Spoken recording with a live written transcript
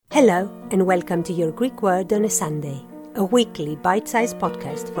Hello and welcome to Your Greek Word on a Sunday, a weekly bite-sized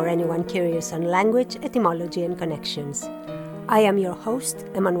podcast for anyone curious on language, etymology and connections. I am your host,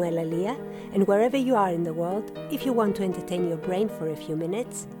 Emanuela Lia, and wherever you are in the world, if you want to entertain your brain for a few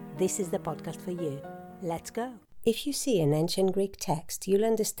minutes, this is the podcast for you. Let's go! If you see an ancient Greek text, you'll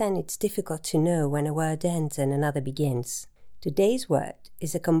understand it's difficult to know when a word ends and another begins. Today's word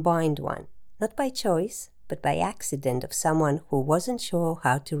is a combined one, not by choice, but by accident of someone who wasn't sure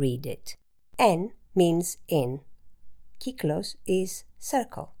how to read it. En means in. Kyklos is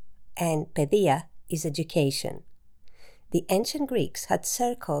circle, and pedia is education. The ancient Greeks had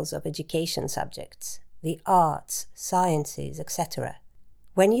circles of education subjects, the arts, sciences, etc.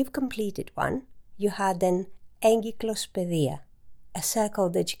 When you've completed one, you had an Encyclopaedia, a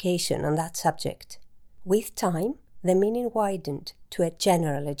circled education on that subject. With time, the meaning widened to a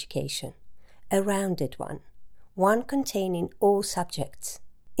general education, a rounded one containing all subjects.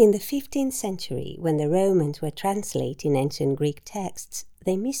 In the 15th century, when the Romans were translating ancient Greek texts,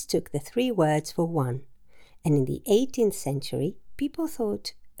 they mistook the three words for one. And in the 18th century, people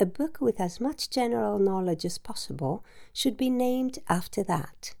thought a book with as much general knowledge as possible should be named after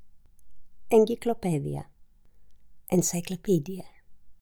that. Encyclopaedia, Encyclopedia.